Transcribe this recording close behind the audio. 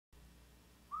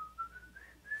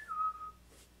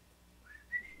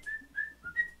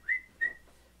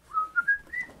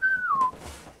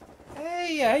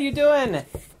how you doing?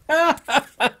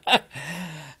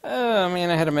 Oh man,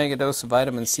 I had a mega dose of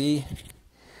vitamin C.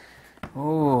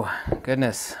 Oh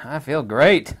goodness, I feel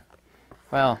great.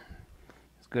 Well,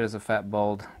 as good as a fat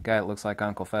bald guy that looks like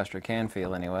Uncle Fester can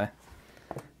feel anyway.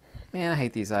 Man, I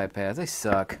hate these iPads. They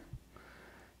suck.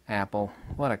 Apple,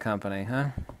 what a company,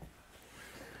 huh?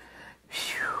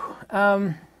 Phew.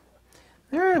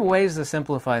 There are ways to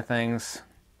simplify things.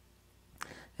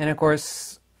 And of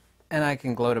course, and I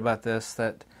can gloat about this,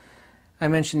 that I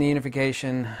mentioned the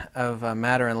unification of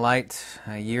matter and light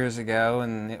years ago,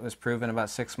 and it was proven about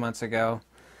 6 months ago.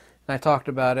 And I talked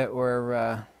about it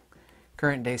where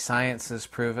current day science has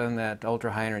proven that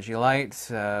ultra-high energy light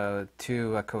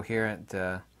to coherent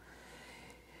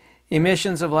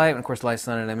emissions of light, and of course light's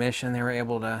not an emission, they were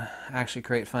able to actually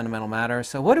create fundamental matter.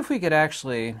 So what if we could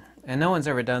actually, and no one's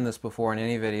ever done this before in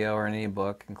any video or in any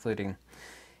book, including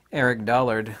Eric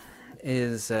Dollard,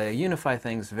 is unify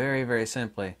things very, very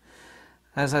simply.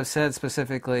 As I've said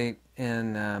specifically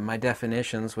in my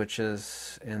definitions, which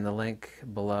is in the link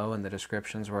below in the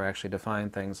descriptions where I actually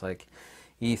define things like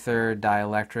ether,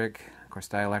 dielectric. Of course,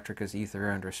 dielectric is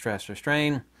ether under stress or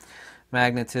strain.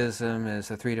 Magnetism is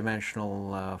a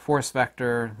three-dimensional force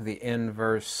vector, the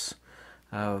inverse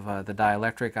of the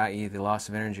dielectric, i.e. the loss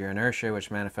of energy or inertia, which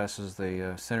manifests as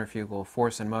the centrifugal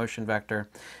force and motion vector,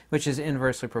 which is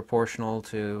inversely proportional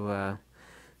to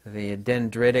the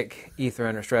dendritic ether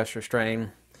under stress or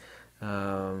strain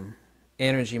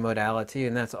energy modality,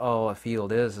 and that's all a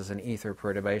field is an ether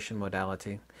perturbation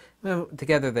modality. Well,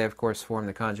 together they, of course, form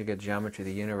the conjugate geometry of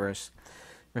the universe,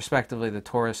 respectively the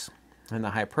torus and the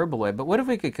hyperboloid. But what if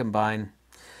we could combine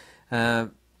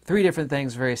three different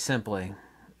things very simply?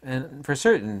 And for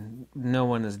certain, no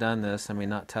one has done this. I mean,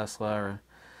 not Tesla or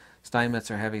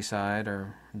Steinmetz or Heaviside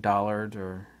or Dollard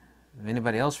or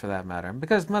anybody else for that matter.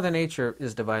 Because Mother Nature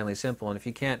is divinely simple, and if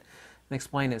you can't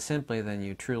explain it simply, then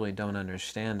you truly don't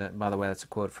understand it. By the way, that's a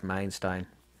quote from Einstein.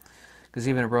 Because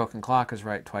even a broken clock is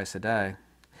right twice a day.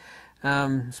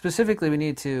 Specifically, we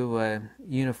need to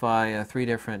unify three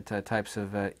different types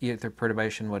of ether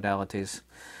perturbation modalities.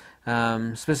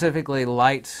 Specifically,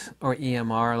 light or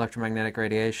EMR, electromagnetic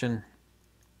radiation.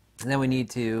 And then we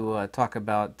need to talk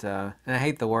about, and I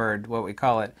hate the word, what we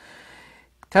call it.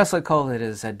 Tesla called it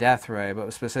as a death ray,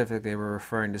 but specifically we're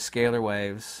referring to scalar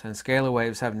waves. And scalar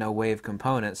waves have no wave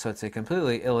component, so it's a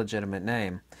completely illegitimate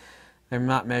name. They're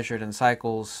not measured in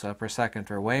cycles per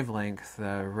second or wavelength,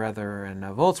 rather in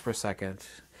volts per second.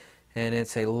 And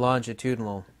it's a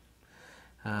longitudinal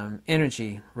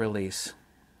energy release.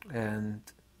 And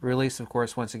release, of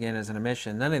course, once again, is an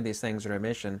emission. None of these things are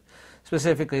emission.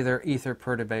 Specifically, they're ether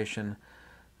perturbation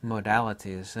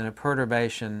modalities. And a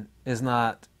perturbation is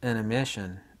not an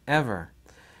emission, ever.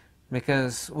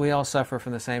 Because we all suffer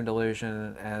from the same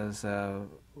delusion as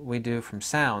we do from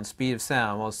sound, speed of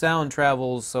sound. Well, sound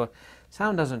travels, so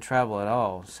sound doesn't travel at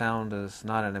all. Sound is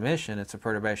not an emission, it's a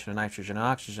perturbation of nitrogen and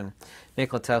oxygen.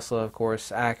 Nikola Tesla, of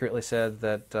course, accurately said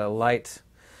that light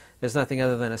is nothing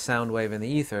other than a sound wave in the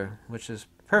ether, which is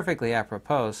perfectly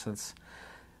apropos since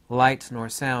light nor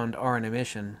sound are an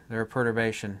emission. They're a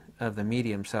perturbation of the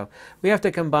medium. So we have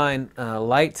to combine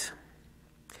light,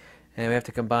 and we have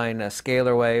to combine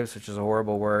scalar waves, which is a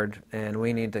horrible word, and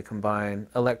we need to combine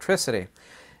electricity.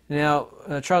 Now,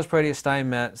 Charles Proteus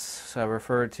Steinmetz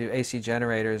referred to AC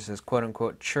generators as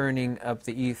quote-unquote churning up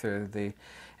the ether. The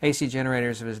AC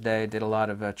generators of his day did a lot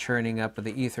of churning up of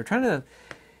the ether, trying to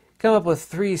come up with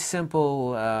three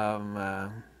simple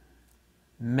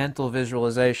mental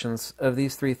visualizations of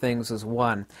these three things as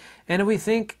one. And if we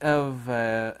think of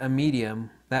a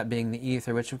medium, that being the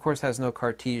ether, which of course has no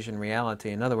Cartesian reality,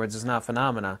 in other words, is not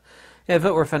phenomena. If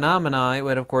it were phenomena, it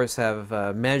would of course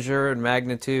have measure and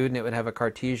magnitude, and it would have a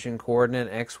Cartesian coordinate,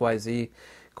 x, y, z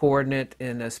coordinate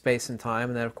in space and time,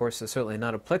 and that of course is certainly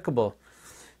not applicable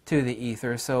to the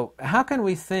ether. So how can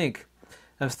we think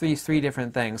of these three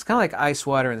different things? Kind of like ice,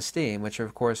 water, and steam, which are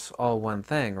of course all one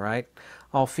thing, right?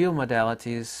 All field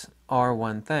modalities are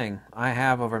one thing. I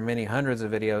have over many hundreds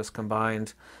of videos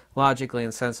combined logically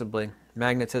and sensibly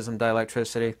magnetism,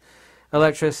 dielectricity,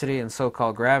 electricity, and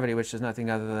so-called gravity, which is nothing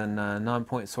other than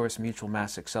non-point source mutual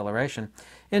mass acceleration,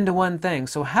 into one thing.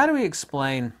 So how do we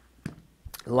explain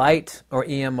light, or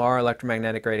EMR,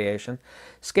 electromagnetic radiation,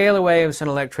 scalar waves, and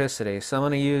electricity? So I'm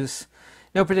going to use,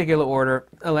 no particular order,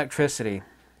 electricity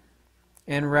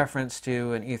in reference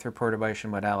to an ether perturbation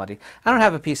modality. I don't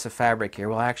have a piece of fabric here.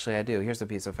 Well, actually I do. Here's a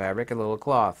piece of fabric, a little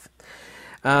cloth.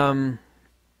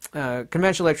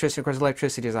 Conventional electricity, of course,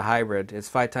 electricity is a hybrid. It's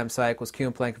 5 times psi equals Q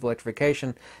in Planck of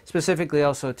electrification. Specifically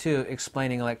also, too,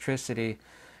 explaining electricity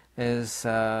is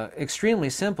extremely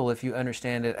simple if you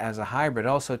understand it as a hybrid.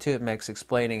 Also, too, it makes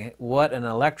explaining what an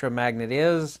electromagnet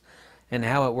is and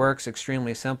how it works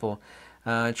extremely simple.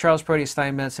 Charles Brody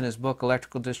Steinmetz, in his book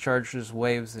Electrical Discharges,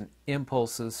 Waves, and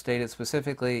Impulses, stated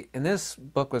specifically, and this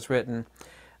book was written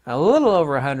a little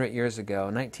over 100 years ago,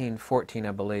 1914,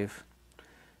 I believe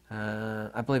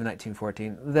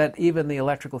 1914, that even the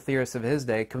electrical theorists of his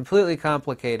day completely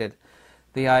complicated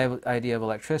the idea of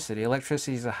electricity.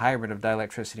 Electricity is a hybrid of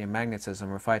dielectricity and magnetism,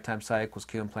 where phi times psi equals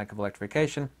Q in Planck of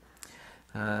electrification.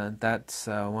 That's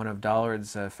one of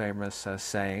Dollard's famous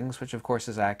sayings, which of course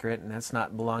is accurate, and that's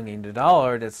not belonging to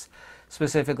Dollard. It's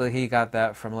specifically, he got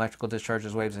that from Electrical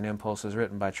Discharges, Waves, and Impulses,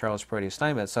 written by Charles Brody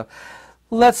Steinmetz. So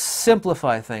let's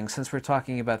simplify things, since we're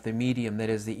talking about the medium that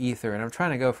is the ether, and I'm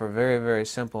trying to go for very, very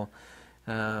simple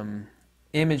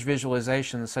image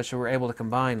visualizations such that we're able to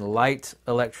combine light,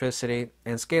 electricity,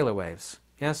 and scalar waves.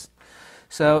 Yes?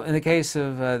 So in the case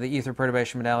of the ether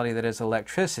perturbation modality that is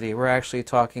electricity, we're actually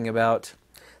talking about,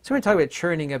 so we're talking about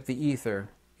churning up the ether,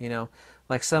 you know,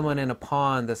 like someone in a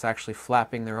pond that's actually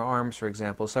flapping their arms, for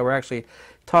example. So we're actually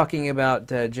talking about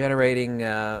generating,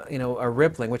 you know, a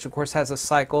rippling, which of course has a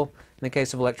cycle. In the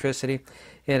case of electricity,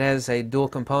 it has a dual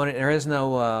component. There is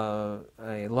no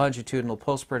a longitudinal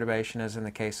pulse perturbation as in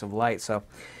the case of light. So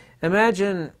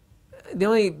imagine, the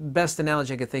only best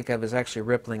analogy I could think of is actually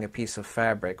rippling a piece of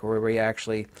fabric, where we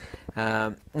actually,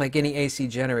 like any AC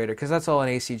generator, because that's all an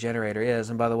AC generator is.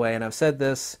 And by the way, and I've said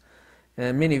this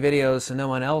in many videos, and no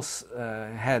one else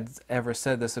had ever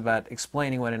said this about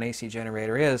explaining what an AC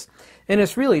generator is. And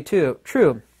it's really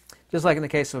true. Just like in the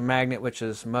case of a magnet, which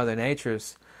is Mother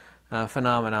Nature's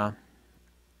phenomena.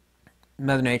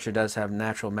 Mother Nature does have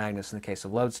natural magnets in the case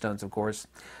of lodestones, of course.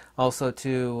 Also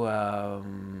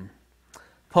to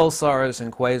pulsars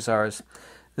and quasars.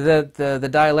 The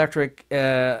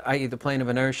dielectric, i.e. the plane of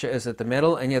inertia, is at the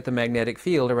middle, and yet the magnetic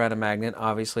field around a magnet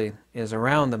obviously is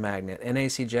around the magnet. An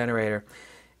AC generator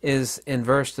is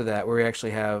inverse to that, where we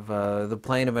actually have the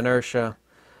plane of inertia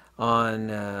on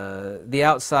the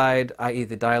outside, i.e.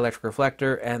 the dielectric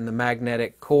reflector, and the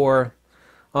magnetic core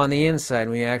on the inside.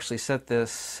 We actually set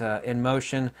this in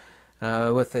motion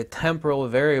with a temporal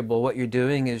variable. What you're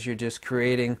doing is you're just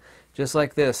creating, just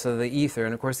like this, so the ether.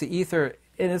 And of course the ether,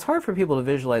 and it's hard for people to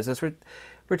visualize this.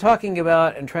 We're talking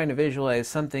about and trying to visualize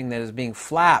something that is being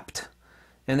flapped.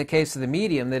 In the case of the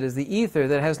medium, that is the ether,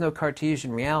 that has no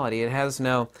Cartesian reality. It has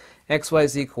no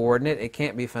XYZ coordinate. It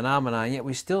can't be phenomena. And yet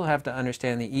we still have to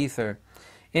understand the ether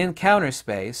in counter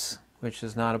space, which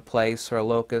is not a place or a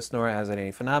locus, nor has it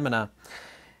any phenomena.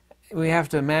 We have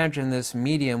to imagine this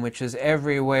medium which is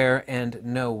everywhere and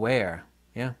nowhere.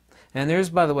 Yeah? And there's,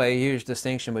 by the way, a huge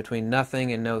distinction between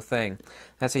nothing and no thing.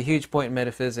 That's a huge point in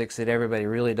metaphysics that everybody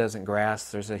really doesn't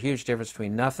grasp. There's a huge difference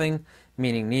between nothing,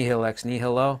 meaning nihil ex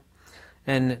nihilo,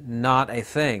 and not a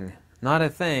thing. Not a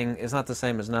thing is not the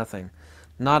same as nothing.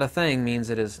 Not a thing means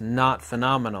it is not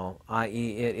phenomenal,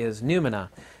 i.e. it is noumena.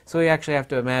 So we actually have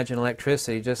to imagine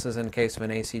electricity, just as in the case of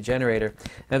an AC generator,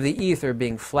 of the ether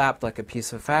being flapped like a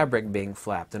piece of fabric being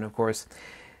flapped. And of course,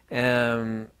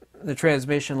 the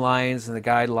transmission lines and the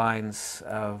guidelines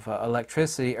of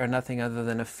electricity are nothing other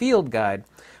than a field guide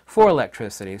for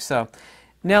electricity. So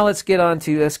now let's get on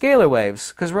to scalar waves,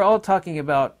 because we're all talking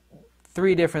about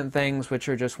three different things which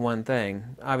are just one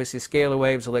thing. Obviously scalar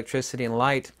waves, electricity, and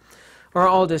light are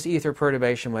all just ether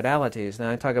perturbation modalities.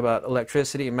 Now I talk about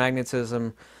electricity,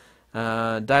 magnetism,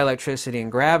 dielectricity, and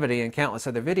gravity in countless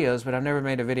other videos, but I've never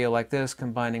made a video like this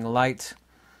combining light,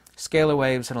 scalar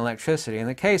waves, and electricity. In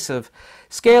the case of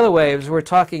scalar waves, we're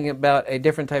talking about a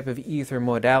different type of ether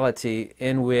modality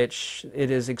in which it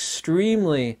is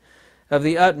extremely of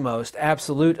the utmost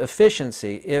absolute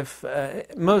efficiency. If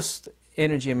most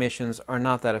energy emissions are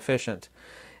not that efficient,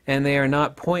 and they are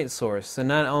not point source. So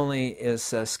not only is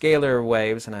scalar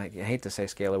waves, and I hate to say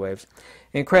scalar waves,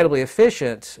 incredibly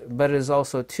efficient, but it is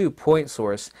also point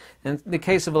source. In the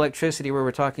case of electricity, where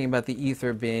we're talking about the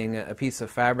ether being a piece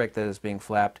of fabric that is being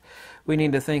flapped, we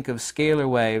need to think of scalar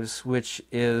waves, which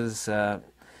is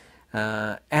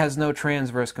has no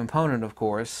transverse component, of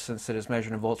course, since it is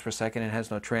measured in volts per second. It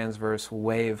has no transverse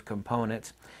wave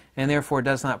component, and therefore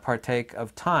does not partake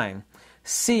of time.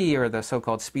 C, or the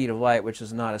so-called speed of light, which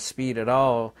is not a speed at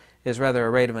all, is rather a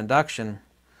rate of induction,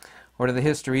 or to the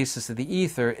hysteresis of the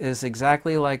ether, is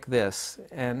exactly like this.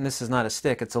 And this is not a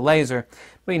stick, it's a laser.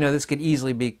 But you know, this could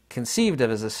easily be conceived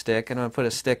of as a stick, and I'm going to put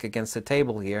a stick against the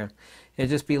table here. It'd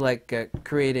just be like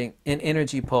creating an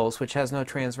energy pulse which has no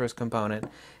transverse component,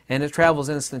 and it travels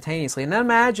instantaneously. And now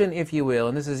imagine, if you will,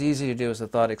 and this is easy to do as a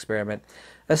thought experiment,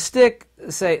 a stick,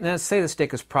 say the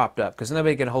stick is propped up, because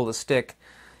nobody can hold a stick,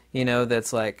 you know,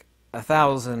 that's like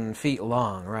 1,000 feet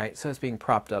long, right? So it's being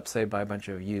propped up, say, by a bunch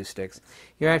of U sticks.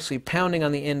 You're actually pounding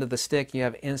on the end of the stick. You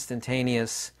have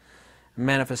instantaneous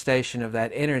manifestation of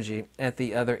that energy at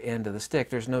the other end of the stick.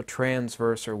 There's no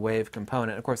transverse or wave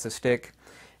component. Of course, the stick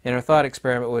in our thought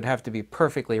experiment would have to be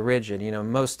perfectly rigid. You know,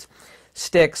 most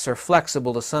sticks are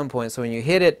flexible to some point, so when you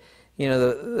hit it, you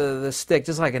know, the stick,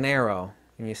 just like an arrow,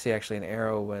 and you see actually an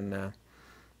arrow when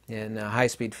in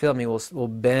high-speed filming will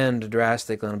bend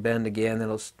drastically and bend again, then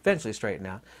it'll eventually straighten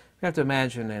out. You have to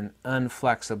imagine an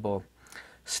unflexible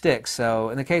stick. So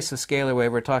in the case of scalar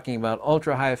wave, we're talking about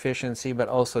ultra-high efficiency, but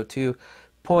also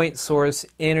point source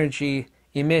energy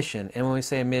emission. And when we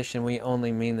say emission, we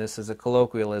only mean this as a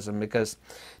colloquialism, because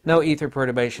no ether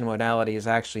perturbation modality is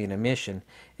actually an emission.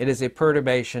 It is a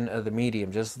perturbation of the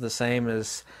medium, just the same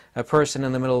as a person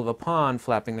in the middle of a pond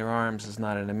flapping their arms is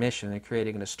not an emission. They're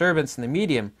creating a disturbance in the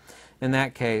medium, in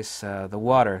that case the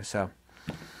water. So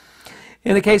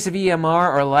in the case of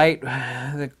EMR or light,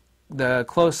 the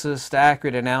closest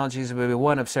accurate analogies would be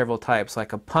one of several types,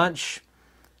 like a punch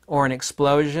or an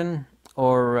explosion,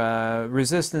 or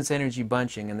resistance energy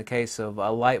bunching. In the case of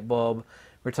a light bulb,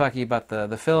 we're talking about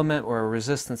the filament where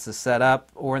resistance is set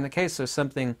up, or in the case of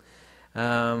something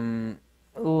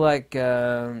like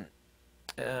an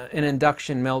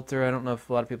induction melter. I don't know if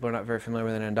a lot of people are not very familiar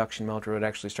with an induction melter. It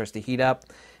actually starts to heat up,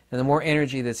 and the more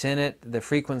energy that's in it, the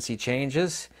frequency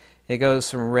changes. It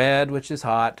goes from red, which is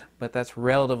hot, but that's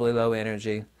relatively low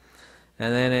energy,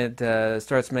 and then it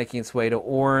starts making its way to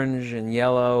orange and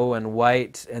yellow and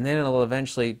white, and then it'll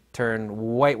eventually turn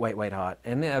white hot.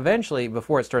 And then eventually,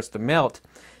 before it starts to melt,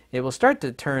 it will start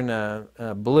to turn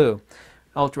blue,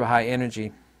 ultra high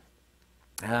energy.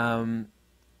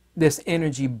 This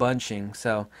energy bunching.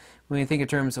 So when you think in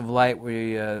terms of light,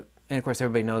 and of course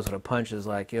everybody knows what a punch is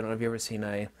like. You don't know if you ever seen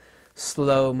a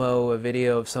slow-mo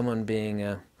video of someone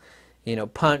being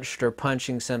punched or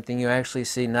punching something. You actually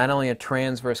see not only a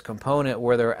transverse component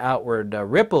where there are outward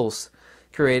ripples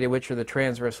created, which are the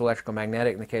transverse electrical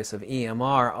magnetic. In the case of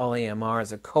EMR, all EMR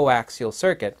is a coaxial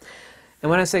circuit. And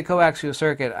when I say coaxial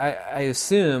circuit, I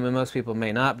assume, and most people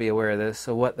may not be aware of this,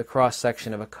 so what the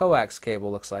cross-section of a coax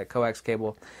cable looks like. Coax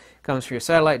cable comes from your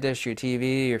satellite dish, your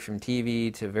TV, or from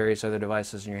TV to various other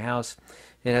devices in your house.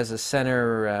 It has a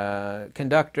center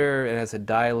conductor. It has a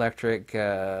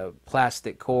dielectric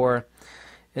plastic core.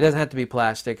 It doesn't have to be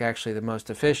plastic. Actually, the most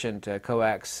efficient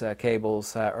coax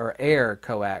cables are air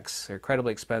coax. They're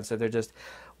incredibly expensive. They're just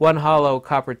one hollow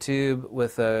copper tube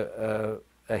with a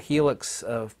helix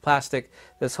of plastic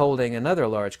that's holding another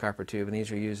large copper tube, and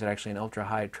these are used actually in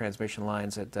ultra-high transmission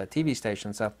lines at TV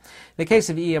stations. So in the case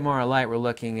of EMR light, we're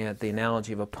looking at the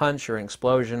analogy of a punch or an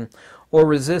explosion or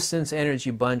resistance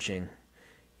energy bunching.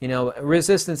 You know,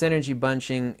 resistance energy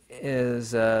bunching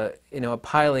is, a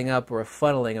piling up or a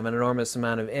funneling of an enormous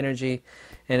amount of energy,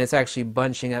 and it's actually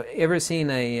bunching up. Ever seen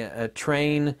a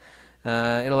train?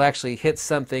 It'll actually hit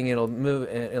something, it'll move,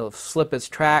 it'll slip its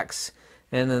tracks,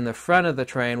 and then the front of the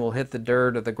train will hit the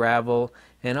dirt or the gravel,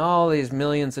 and all these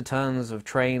millions of tons of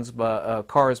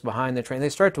cars behind the train, they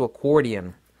start to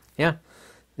accordion. Yeah,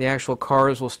 the actual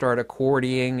cars will start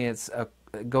accordioning. It's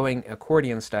going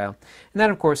accordion style. And that,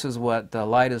 of course, is what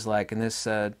light is like. And this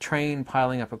train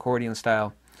piling up accordion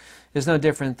style is no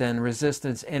different than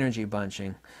resistance energy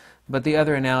bunching. But the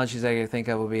other analogies I can think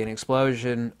of would be an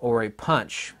explosion or a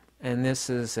punch. And this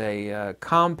is a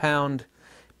compound,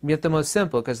 yet the most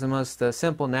simple, because the most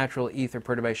simple natural ether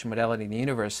perturbation modality in the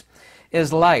universe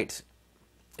is light.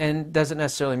 And doesn't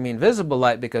necessarily mean visible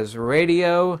light, because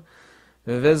radio,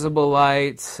 visible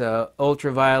light,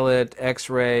 ultraviolet,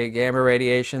 X-ray, gamma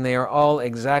radiation, they are all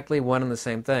exactly one and the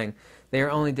same thing. They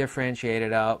are only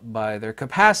differentiated out by their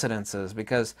capacitances,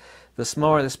 because the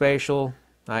smaller the spatial,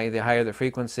 i.e. the higher the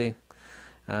frequency,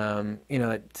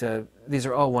 these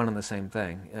are all one and the same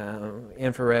thing.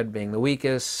 Infrared being the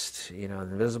weakest,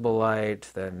 invisible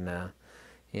light, then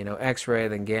X-ray,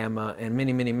 then gamma, and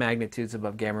many, many magnitudes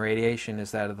above gamma radiation is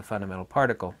that of the fundamental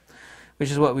particle, which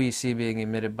is what we see being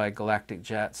emitted by galactic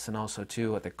jets, and also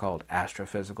too what they're called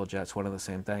astrophysical jets, one and the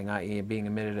same thing, i.e. being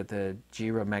emitted at the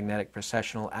gyromagnetic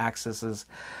precessional axes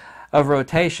of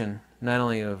rotation, not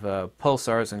only of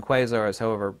pulsars and quasars.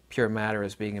 However, pure matter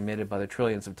is being emitted by the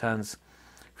trillions of tons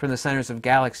from the centers of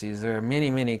galaxies. There are many,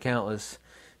 many countless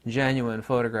genuine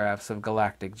photographs of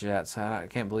galactic jets. I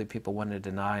can't believe people want to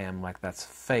deny them like that's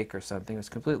fake or something. It's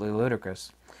completely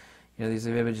ludicrous. These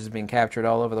images are being captured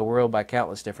all over the world by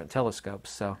countless different telescopes.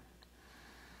 So,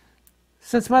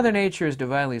 since Mother Nature is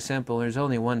divinely simple, there's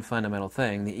only one fundamental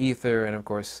thing, the ether, and of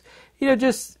course,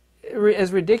 just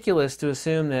as ridiculous to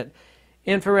assume that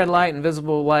infrared light and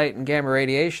visible light and gamma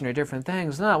radiation are different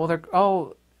things. Not. Well, they're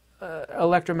all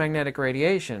electromagnetic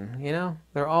radiation, you know?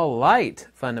 They're all light,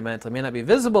 fundamentally. It may not be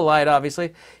visible light,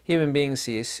 obviously. Human beings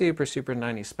see a super, super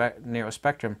narrow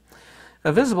spectrum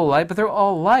of visible light, but they're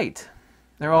all light.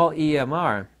 They're all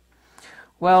EMR.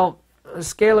 Well,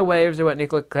 scalar waves are what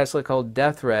Nikola Tesla called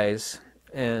death rays,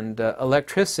 and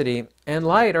electricity and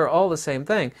light are all the same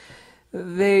thing.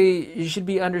 They should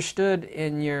be understood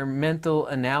in your mental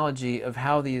analogy of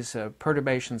how these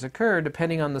perturbations occur,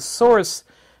 depending on the source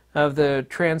of the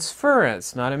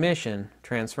transference, not emission.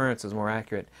 Transference is more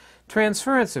accurate.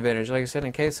 Transference of energy, like I said,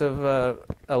 in case of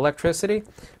electricity,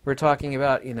 we're talking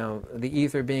about, you know, the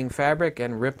ether being fabric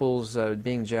and ripples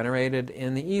being generated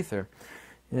in the ether.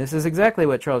 And this is exactly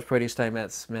what Charles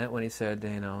Steinmetz meant when he said,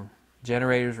 you know,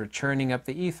 generators were churning up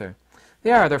the ether.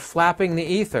 They're flapping the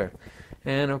ether.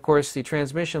 And of course, the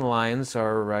transmission lines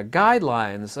are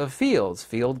guidelines of fields,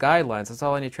 field guidelines. That's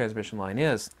all any transmission line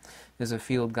is a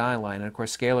field guideline. And of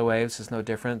course, scalar waves is no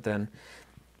different than,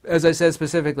 as I said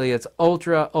specifically, it's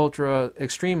ultra,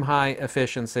 extreme high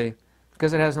efficiency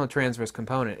because it has no transverse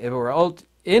component. If it were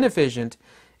inefficient,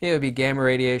 it would be gamma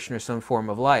radiation or some form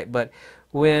of light. But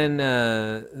when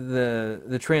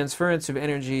the transference of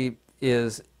energy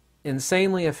is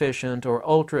insanely efficient or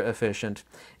ultra efficient,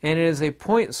 and it is a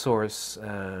point source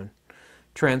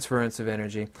transference of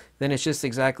energy, then it's just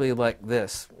exactly like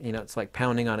this. You know, it's like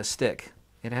pounding on a stick.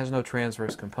 It has no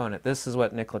transverse component. This is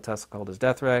what Nikola Tesla called his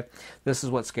death ray. This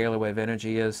is what scalar wave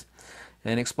energy is.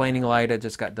 And explaining light, I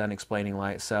just got done explaining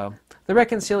light. So the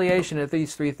reconciliation of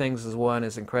these three things as one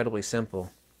is incredibly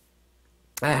simple.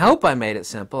 I hope I made it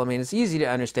simple. I mean, it's easy to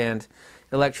understand.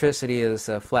 Electricity is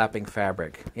flapping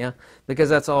fabric, yeah, because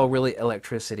that's all really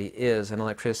electricity is, and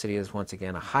electricity is once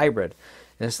again a hybrid.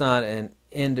 And it's not an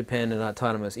independent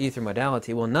autonomous ether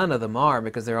modality. Well, none of them are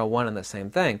because they're all one and the same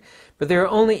thing, but they're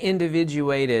only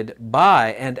individuated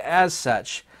by and as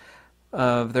such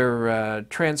of their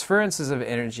transferences of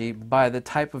energy by the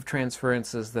type of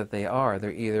transferences that they are.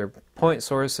 They're either point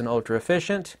source and ultra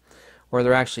efficient, or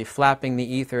they're actually flapping the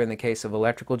ether in the case of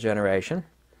electrical generation.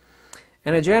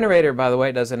 And a generator, by the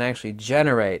way, doesn't actually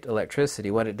generate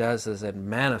electricity. What it does is it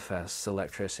manifests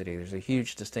electricity. There's a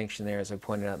huge distinction there, as I've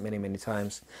pointed out many, many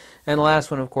times. And the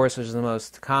last one, of course, is the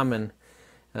most common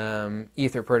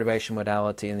ether perturbation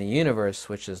modality in the universe,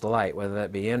 which is light, whether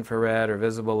that be infrared or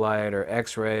visible light or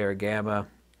X-ray or gamma.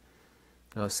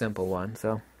 No simple one.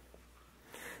 So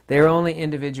they are only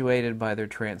individuated by their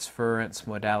transference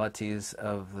modalities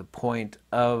of the point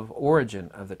of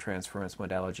origin of the transference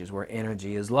modalities where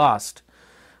energy is lost.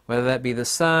 Whether that be the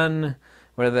sun,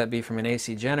 whether that be from an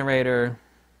AC generator,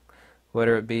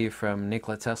 whether it be from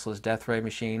Nikola Tesla's death ray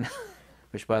machine,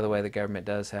 which, by the way, the government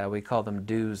does have. We call them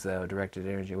DEWs, though, directed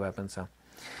energy weapons. So,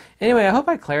 anyway, I hope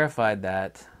I clarified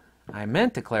that. I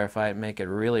meant to clarify it and make it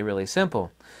really, really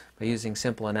simple by using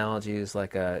simple analogies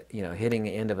like hitting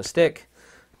the end of a stick,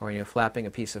 or flapping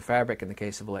a piece of fabric in the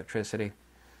case of electricity,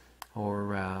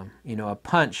 or a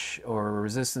punch or a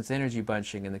resistance energy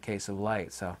bunching in the case of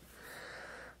light. So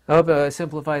I hope I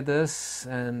simplified this,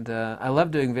 and I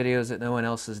love doing videos that no one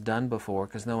else has done before,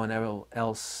 because no one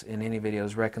else in any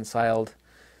videos reconciled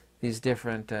these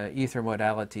different ether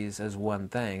modalities as one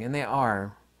thing, and they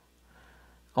are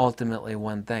ultimately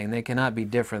one thing. They cannot be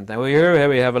different. Well, here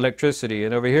we have electricity,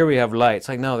 and over here we have light. It's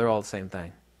like, no, they're all the same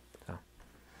thing. So,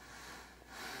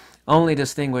 only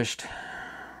distinguished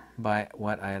by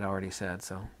what I had already said.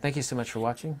 So thank you so much for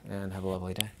watching, and have a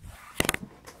lovely day.